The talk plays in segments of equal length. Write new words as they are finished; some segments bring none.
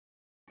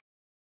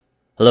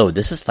Hello,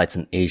 this is Flights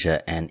in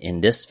Asia, and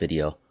in this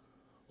video,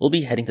 we'll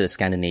be heading to the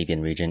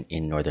Scandinavian region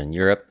in Northern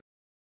Europe,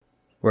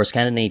 where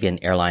Scandinavian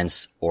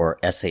Airlines, or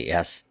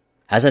SAS,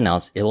 has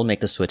announced it will make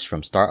the switch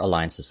from Star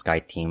Alliance to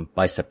SkyTeam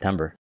by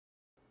September.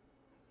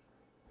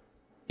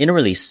 In a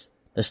release,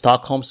 the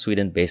Stockholm,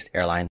 Sweden-based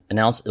airline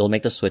announced it will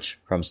make the switch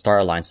from Star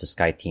Alliance to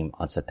SkyTeam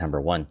on September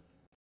 1.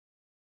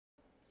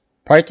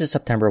 Prior to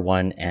September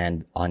 1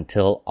 and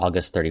until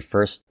August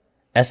 31st,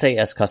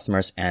 SAS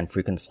customers and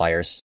frequent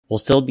flyers will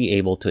still be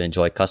able to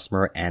enjoy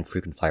customer and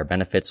frequent flyer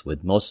benefits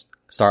with most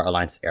Star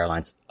Alliance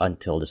airlines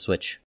until the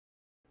switch.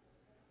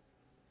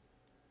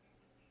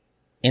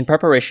 In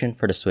preparation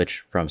for the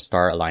switch from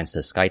Star Alliance to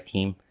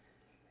SkyTeam,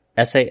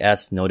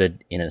 SAS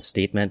noted in a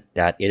statement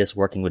that it is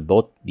working with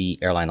both the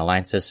airline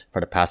alliances for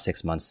the past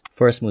 6 months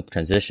for a smooth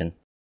transition.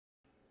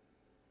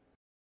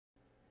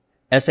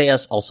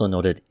 SAS also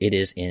noted it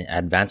is in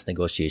advanced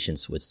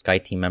negotiations with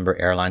SkyTeam member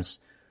airlines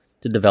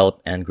to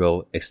develop and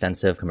grow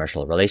extensive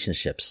commercial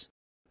relationships,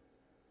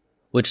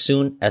 which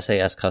soon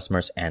SAS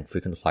customers and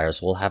frequent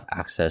flyers will have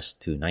access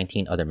to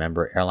 19 other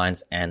member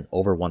airlines and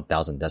over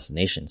 1,000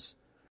 destinations.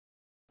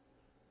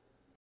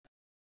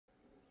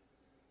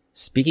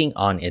 Speaking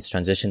on its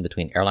transition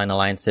between airline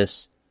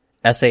alliances,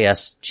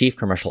 SAS Chief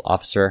Commercial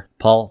Officer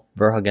Paul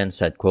Verhoeven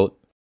said, quote,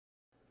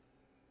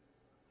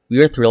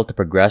 "We are thrilled to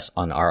progress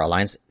on our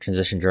alliance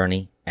transition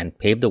journey and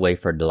pave the way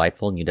for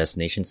delightful new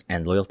destinations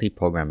and loyalty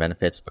program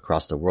benefits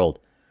across the world.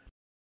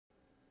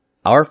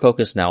 Our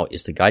focus now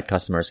is to guide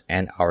customers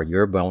and our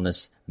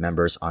Eurobonus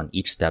members on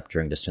each step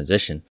during this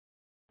transition.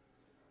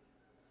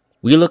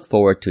 We look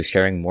forward to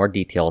sharing more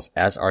details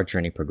as our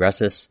journey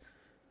progresses,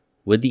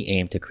 with the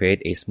aim to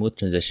create a smooth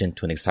transition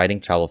to an exciting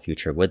travel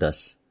future with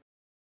us."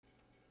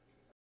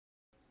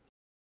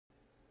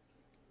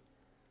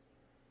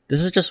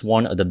 This is just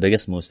one of the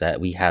biggest moves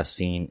that we have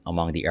seen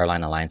among the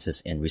airline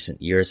alliances in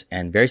recent years,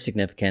 and very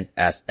significant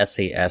as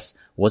SAS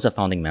was a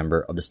founding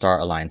member of the Star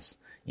Alliance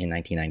in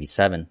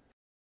 1997.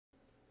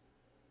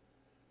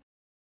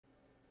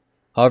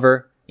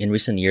 However, in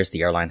recent years,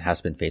 the airline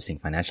has been facing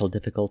financial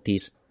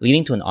difficulties,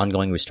 leading to an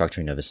ongoing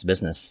restructuring of its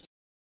business.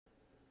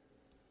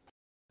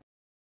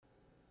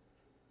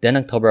 Then,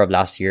 in October of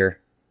last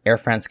year, Air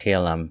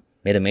France-KLM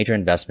made a major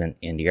investment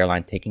in the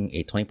airline, taking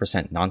a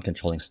 20%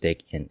 non-controlling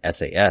stake in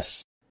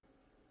SAS,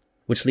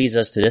 which leads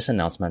us to this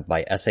announcement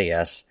by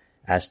SAS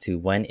as to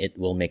when it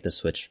will make the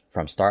switch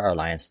from Star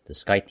Alliance to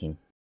SkyTeam.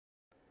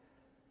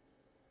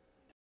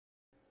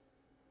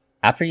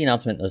 After the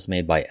announcement was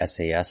made by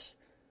SAS,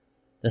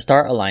 the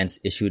Star Alliance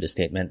issued a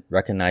statement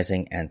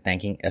recognizing and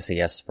thanking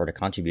SAS for the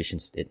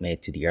contributions it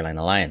made to the airline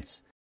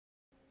alliance.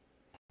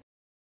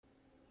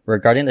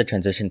 Regarding the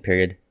transition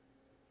period,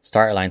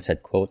 Star Alliance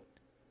said, quote,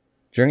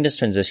 "During this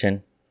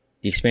transition,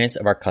 the experience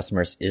of our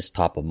customers is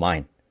top of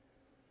mind.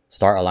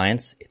 Star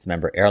Alliance, its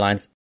member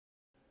airlines,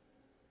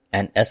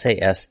 and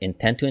SAS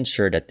intend to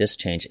ensure that this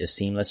change is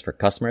seamless for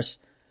customers,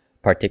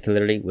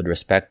 particularly with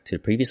respect to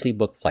previously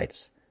booked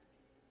flights.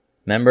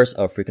 Members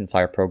of frequent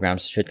flyer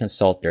programs should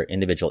consult their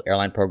individual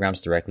airline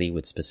programs directly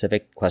with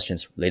specific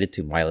questions related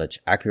to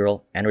mileage,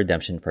 accrual, and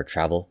redemption for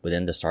travel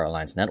within the Star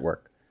Alliance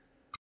network."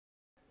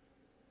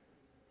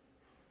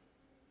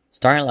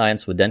 Star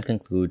Alliance would then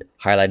conclude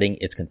highlighting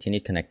its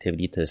continued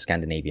connectivity to the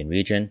Scandinavian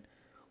region,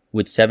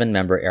 with 7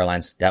 member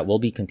airlines that will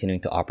be continuing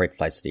to operate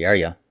flights to the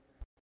area.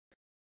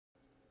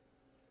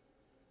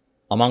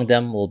 Among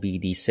them will be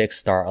the 6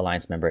 Star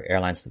Alliance member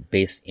airlines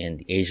based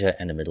in Asia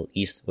and the Middle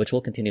East, which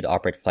will continue to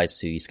operate flights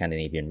to the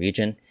Scandinavian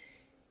region,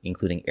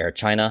 including Air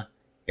China,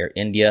 Air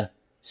India,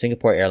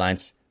 Singapore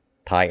Airlines,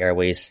 Thai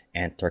Airways,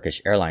 and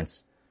Turkish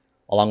Airlines,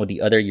 along with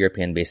the other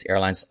European-based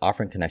airlines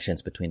offering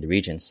connections between the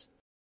regions.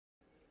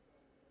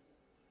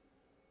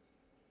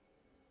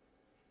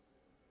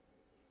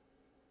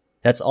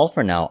 That's all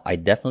for now. I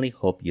definitely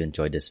hope you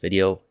enjoyed this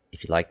video.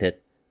 If you liked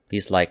it,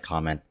 please like,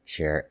 comment,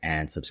 share,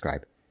 and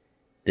subscribe.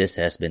 This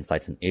has been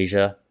Flights in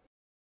Asia.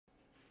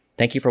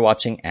 Thank you for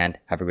watching and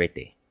have a great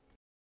day.